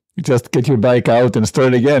simple. You just get your bike out and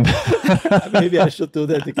start again. Maybe I should do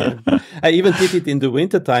that again. I even did it in the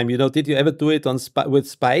wintertime. Did you ever do it with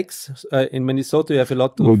spikes? In Minnesota, you have a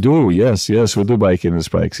lot of... We do, yes. We do biking with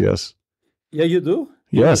spikes, yes. Yeah, you do?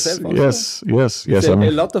 Yes. It's a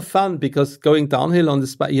lot of fun because going downhill on the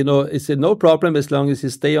spike, it's no problem as long as you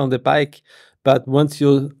stay on the bike. But once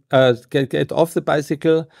you get off the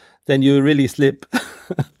bicycle, then you really slip.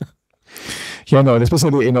 Yeah, no,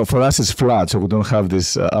 especially, for us it's flat, so we don't have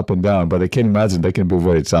this up and down, but I can imagine that can be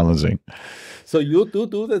very challenging. So you do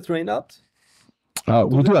the train ups?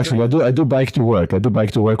 We do actually. I do bike to work. I do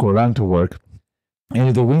bike to work or run to work. And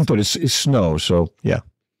in the winter it's snow, so yeah.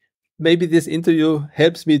 Maybe this interview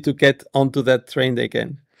helps me to get onto that train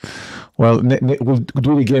again. Well, we'll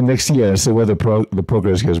do it again next year and see where the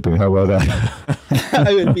progress has been. How about that?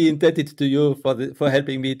 I will be indebted to you for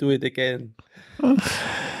helping me do it again.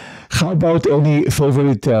 How about any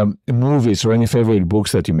favorite movies or any favorite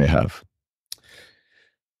books that you may have?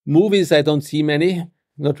 Movies, I don't see many,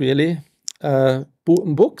 not really.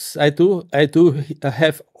 Books, I do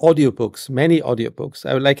have audiobooks, many audiobooks.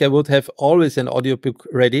 I would have always an audiobook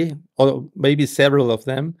ready, or maybe several of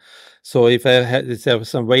them. So if I had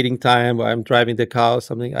some waiting time or I'm driving the car or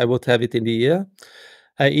something, I would have it in the ear.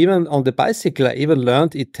 Even on the bicycle, I even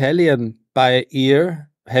learned Italian by ear,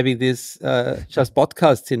 having this just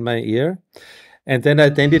podcasts in my ear. And then I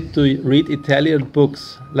tended to read Italian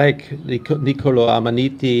books like Niccolo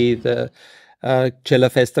Amaniti, the Ce la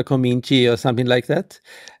festa cominci or something like that.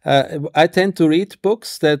 I tend to read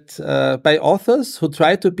books that by authors who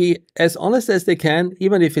try to be as honest as they can,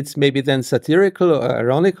 even if it's maybe then satirical or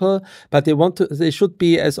ironical, but they should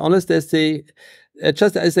be as honest as they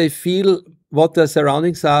just as they feel what their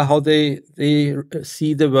surroundings are, how they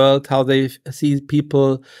see the world, how they see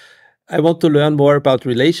people. I want to learn more about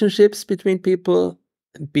relationships between people.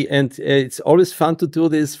 and it's always fun to do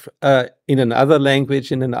this in another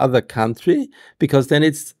language, in another country, because then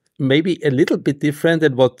it's maybe a little bit different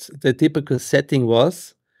than what the typical setting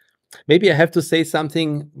was. Maybe I have to say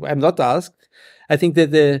something I'm not asked. I think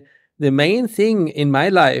that the main thing in my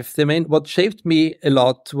life, what shaped me a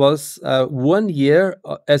lot was 1 year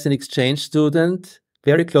as an exchange student,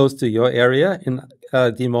 very close to your area in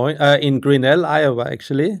Des Moines, in Grinnell, Iowa,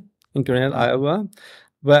 actually, in Grinnell, Iowa,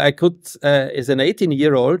 where I could, as an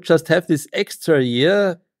 18-year-old, just have this extra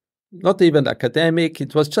year, not even academic.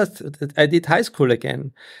 It was just, I did high school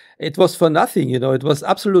again. It was for nothing, it was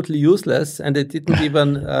absolutely useless. And it didn't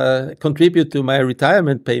even contribute to my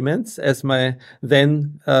retirement payments, as my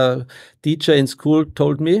then teacher in school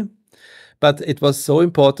told me. But it was so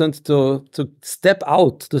important to step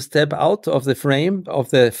out of the frame of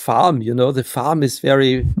the farm. The farm is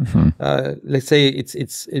very, let's say,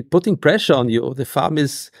 it's putting pressure on you. The farm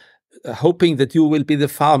is hoping that you will be the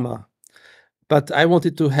farmer. But I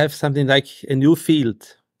wanted to have something like a new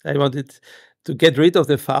field. I wanted to get rid of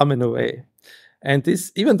the farm in a way. And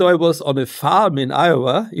this, even though I was on a farm in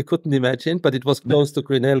Iowa, you couldn't imagine, but it was close to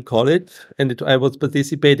Grinnell College, and I was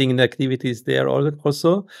participating in activities there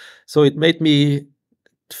also. So it made me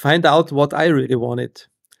find out what I really wanted.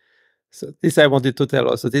 So this I wanted to tell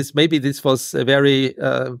also. This was a very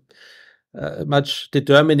much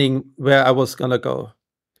determining where I was going to go.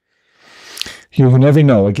 You will never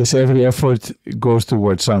know. I guess every effort goes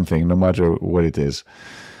towards something, no matter what it is.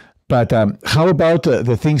 But how about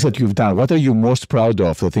the things that you've done? What are you most proud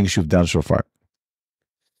of, the things you've done so far?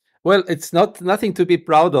 Well, it's nothing to be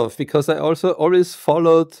proud of, because I also always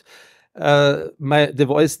followed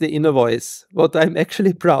the inner voice. What I'm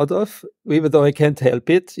actually proud of, even though I can't help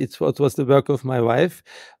it, it's what was the work of my wife,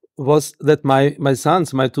 was that my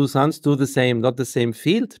two sons do the same, not the same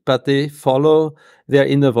field, but they follow their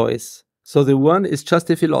inner voice. So the one is just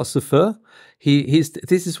a philosopher.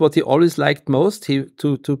 This is what he always liked most,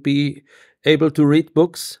 to be able to read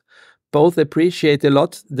books. Both appreciate a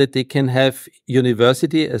lot that they can have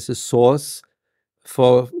university as a source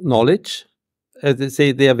for knowledge. As they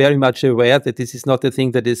say, they are very much aware that this is not a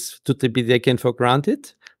thing that is to be taken for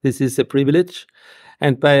granted. This is a privilege.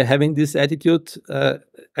 And by having this attitude,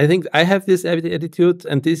 I think I have this attitude,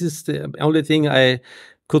 and this is the only thing I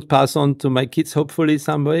could pass on to my kids, hopefully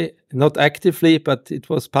some way, not actively, but it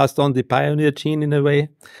was passed on, the pioneer gene in a way.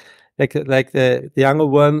 Like the younger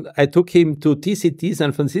one, I took him to TCT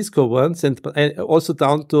San Francisco once, and also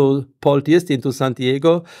down to Paul Dierstein to San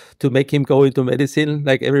Diego, to make him go into medicine.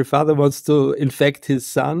 Like every father wants to infect his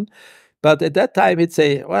son. But at that time, he'd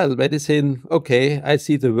say, well, medicine, okay, I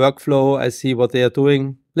see the workflow, I see what they are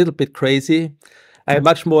doing, a little bit crazy. I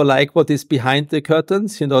much more like what is behind the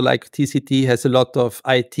curtains, like TCT has a lot of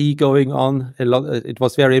IT going on. It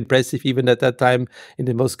was very impressive even at that time in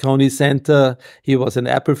the Moscone Center. He was an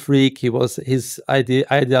Apple freak. His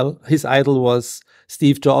idol was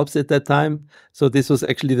Steve Jobs at that time. So this was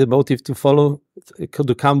actually the motive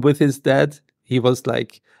to come with his dad. He was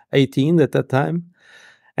like 18 at that time.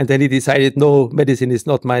 And then he decided, no, medicine is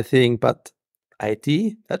not my thing, but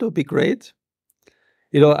IT, that would be great.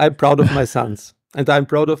 I'm proud of my sons. And I'm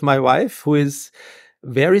proud of my wife, who is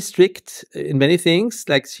very strict in many things.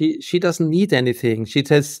 Like she doesn't need anything. She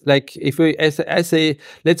says, like, I say,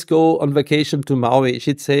 let's go on vacation to Maui,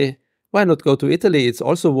 she'd say, why not go to Italy? It's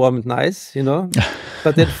also warm and nice,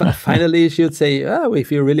 But then finally she would say, oh,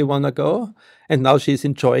 if you really want to go. And now she's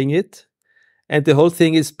enjoying it. And the whole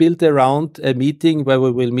thing is built around a meeting where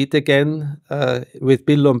we will meet again with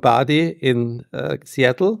Bill Lombardi in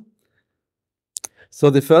Seattle. So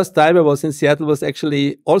the first time I was in Seattle was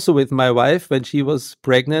actually also with my wife when she was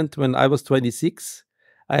pregnant, when I was 26.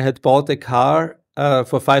 I had bought a car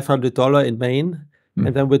for $500 in Maine.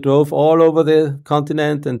 And then we drove all over the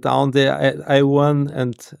continent and down the I-1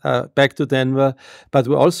 and back to Denver. But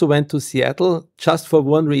we also went to Seattle just for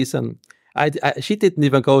one reason. She didn't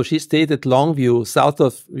even go. She stayed at Longview, south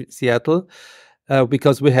of Seattle,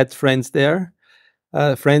 because we had friends there.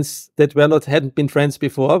 Friends that hadn't been friends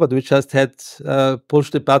before, but we just had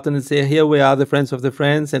pushed the button and say, here we are, the friends of the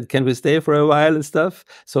friends, and can we stay for a while and stuff?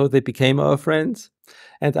 So they became our friends.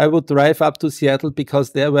 And I would drive up to Seattle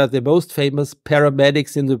because there were the most famous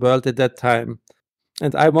paramedics in the world at that time.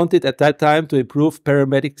 And I wanted at that time to improve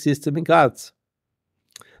paramedic system in Graz.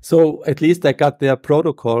 So at least I got their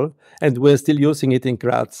protocol, and we're still using it in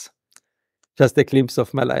Graz. Just a glimpse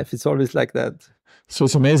of my life. It's always like that. So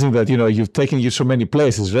it's amazing that, you've taken you so many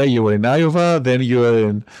places, right? You were in Iowa, then you were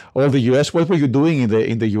in all the U.S. What were you doing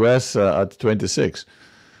in the U.S. At 26?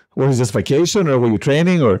 Was it just vacation, or were you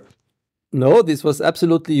training, or? No, this was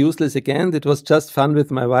absolutely useless again. It was just fun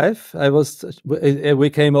with my wife. We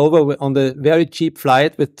came over on the very cheap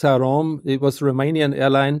flight with Tarom. It was Romanian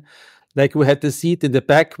airline. Like we had the seat in the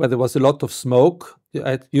back where there was a lot of smoke.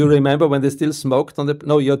 You remember when they still smoked on the?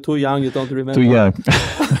 No, you're too young. You don't remember. Too young.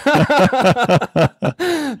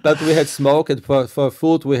 But we had smoke, and for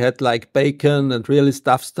food we had like bacon and really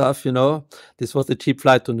stuff. This was the cheap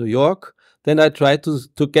flight to New York. Then I tried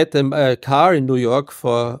to get a car in New York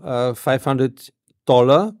for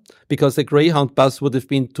 $500 because the Greyhound bus would have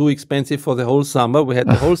been too expensive for the whole summer. We had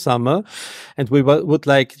the whole summer, and we would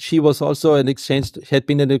like. She was also had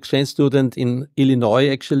been an exchange student in Illinois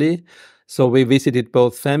actually, so we visited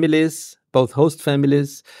both host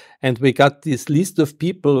families, and we got this list of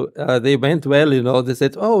people. They went well, They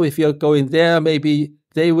said, "Oh, if you're going there, maybe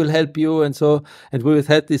they will help you," and we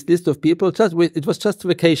had this list of people. It was just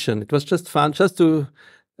vacation. It was just fun,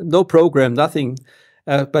 no program, nothing.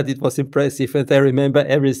 But it was impressive, and I remember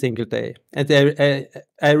every single day. And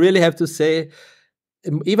I really have to say,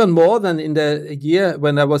 even more than in the year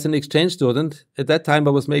when I was an exchange student, at that time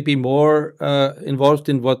I was maybe more involved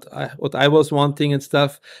in what I was wanting and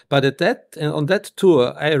stuff. But on that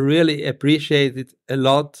tour, I really appreciated a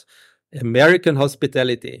lot American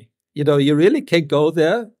hospitality. You really can go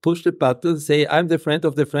there, push the button, say, "I'm the friend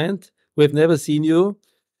of the friend. We've never seen you.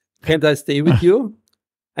 Can I stay with you?"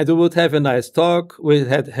 And we would have a nice talk. We'd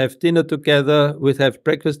have dinner together. We'd have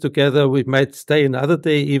breakfast together. We might stay another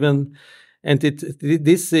day even. And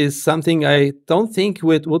this is something I don't think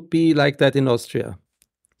would be like that in Austria.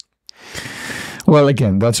 Well,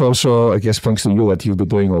 again, that's also, I guess, thanks to you that you'll be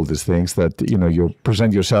doing all these things, that, you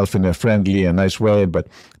present yourself in a friendly and nice way, but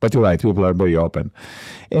you're right, people are very open.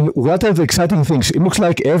 And what are the exciting things? It looks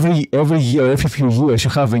like every year, every few years, you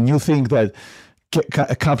have a new thing that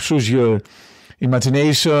captures your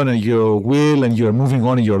imagination and your will, and you're moving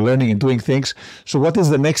on and you're learning and doing things. So what is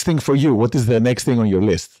the next thing for you? What is the next thing on your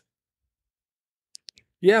list?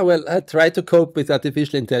 Yeah, well, I try to cope with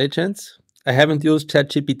artificial intelligence. I haven't used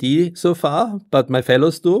ChatGPT so far, but my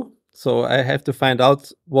fellows do. So I have to find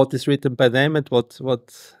out what is written by them and what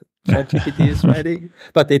ChatGPT is writing.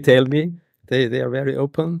 But they tell me they are very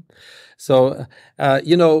open. So,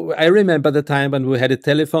 I remember the time when we had a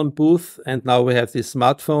telephone booth and now we have this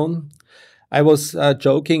smartphone. I was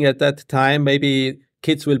joking at that time, maybe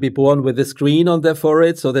kids will be born with a screen on their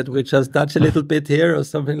forehead so that we just touch a little bit here or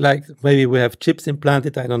something like, maybe we have chips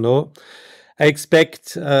implanted, I don't know. I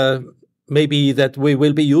expect maybe that we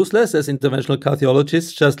will be useless as interventional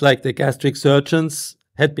cardiologists, just like the gastric surgeons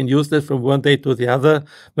had been useless from one day to the other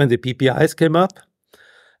when the PPIs came up.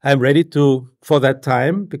 I'm ready for that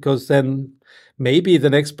time, because then maybe the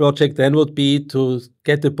next project then would be to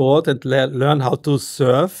get aboard and learn how to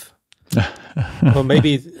surf. Or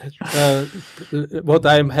maybe what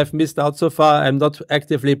I have missed out so far, I'm not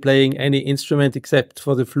actively playing any instrument except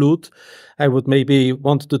for the flute. I would maybe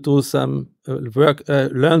want to do some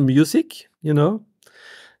learn music,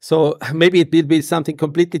 So maybe it will be something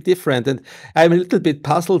completely different. And I'm a little bit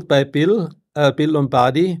puzzled by Bill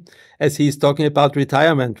Lombardi, as he's talking about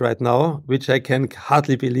retirement right now, which I can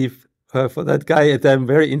hardly believe for that guy. And I'm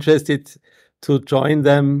very interested to join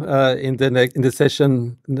them in the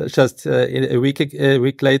session just in a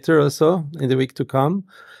week later or so, in the week to come.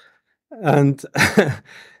 And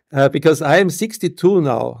because I am 62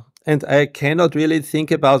 now, and I cannot really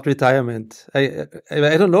think about retirement. I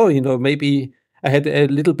don't know, maybe I had a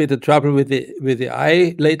little bit of trouble with the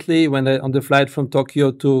eye lately when on the flight from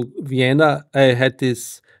Tokyo to Vienna, I had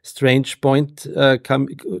this strange point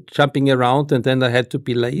jumping around, and then I had to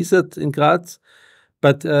be lasered in Graz.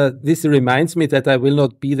 But this reminds me that I will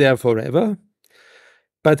not be there forever.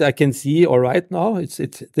 But I can see all right now.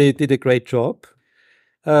 They did a great job.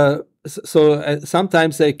 So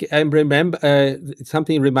sometimes I remember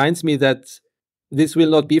something reminds me that this will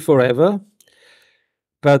not be forever.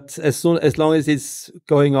 But as long as it's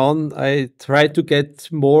going on, I try to get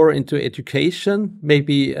more into education.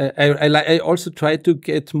 Maybe I also try to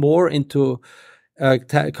get more into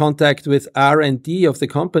contact with R&D of the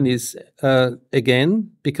companies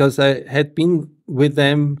again, because I had been with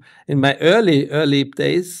them in my early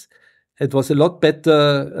days. It was a lot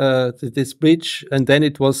better, this bridge, and then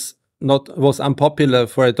it was unpopular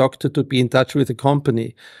for a doctor to be in touch with a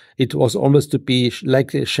company. It was almost to be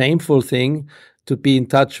like a shameful thing to be in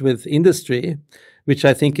touch with industry, which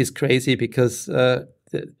I think is crazy, because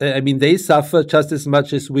they suffer just as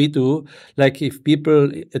much as we do. Like if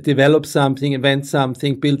people develop something, invent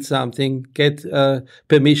something, build something, get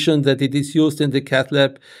permission that it is used in the cath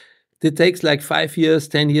lab, it takes like 5 years,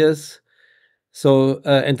 10 years. So,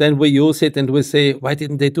 and then we use it and we say, why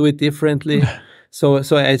didn't they do it differently? So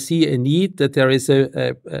I see a need that there is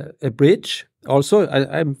a bridge. Also,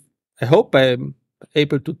 I hope I'm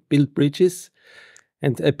able to build bridges,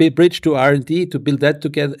 and a big bridge to R&D, to build that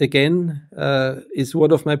together again, is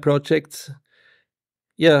one of my projects.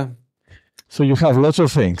 Yeah. So you have lots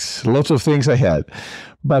of things ahead.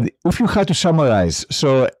 But if you had to summarize,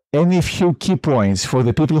 so any few key points for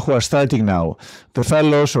the people who are starting now, the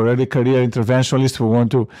fellows or early career interventionalists who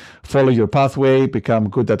want to follow your pathway, become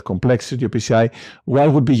good at complexity or PCI,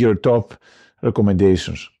 what would be your top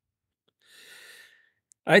recommendations?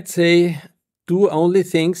 I'd say do only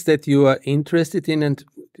things that you are interested in and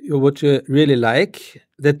what you really like.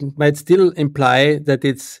 That might still imply that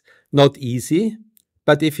it's not easy.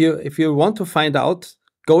 But if you want to find out,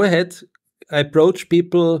 go ahead, approach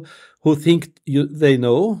people who think they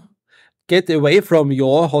know, get away from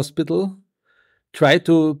your hospital, try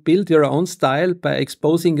to build your own style by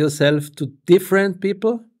exposing yourself to different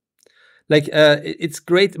people. Like, it's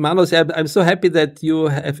great, Manos. I'm so happy that you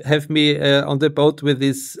have me on the boat with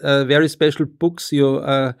these very special books you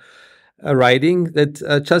are writing,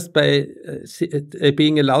 that just by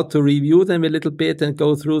being allowed to review them a little bit and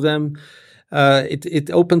go through them, it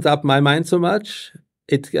opened up my mind so much.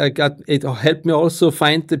 It helped me also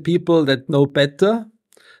find the people that know better.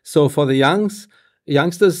 So for the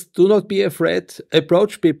youngsters, do not be afraid.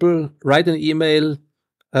 Approach people, write an email,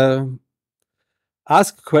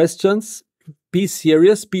 ask questions, be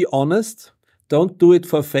serious, be honest. Don't do it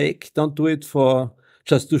for fake. Don't do it for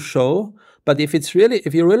just to show. But if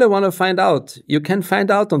you really want to find out, you can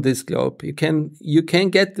find out on this globe. You can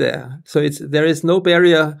get there. So there is no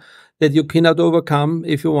barrier that you cannot overcome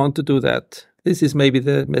if you want to do that. This is maybe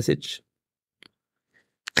the message.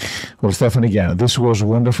 Well, Stefan, again, this was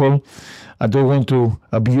wonderful. I don't want to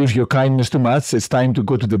abuse your kindness too much. It's time to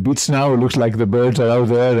go to the beach now. It looks like the birds are out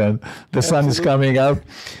there and the sun is coming out.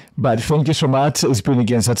 But thank you so much. It's been,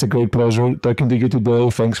 again, such a great pleasure talking to you today.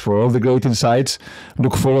 Thanks for all the great insights.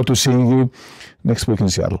 Look forward to seeing you next week in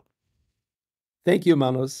Seattle. Thank you,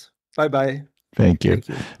 Manos. Bye-bye. Thank you.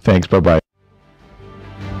 Thanks. Bye-bye.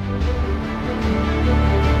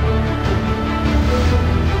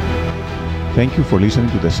 Thank you for listening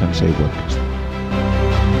to the Sensei podcast.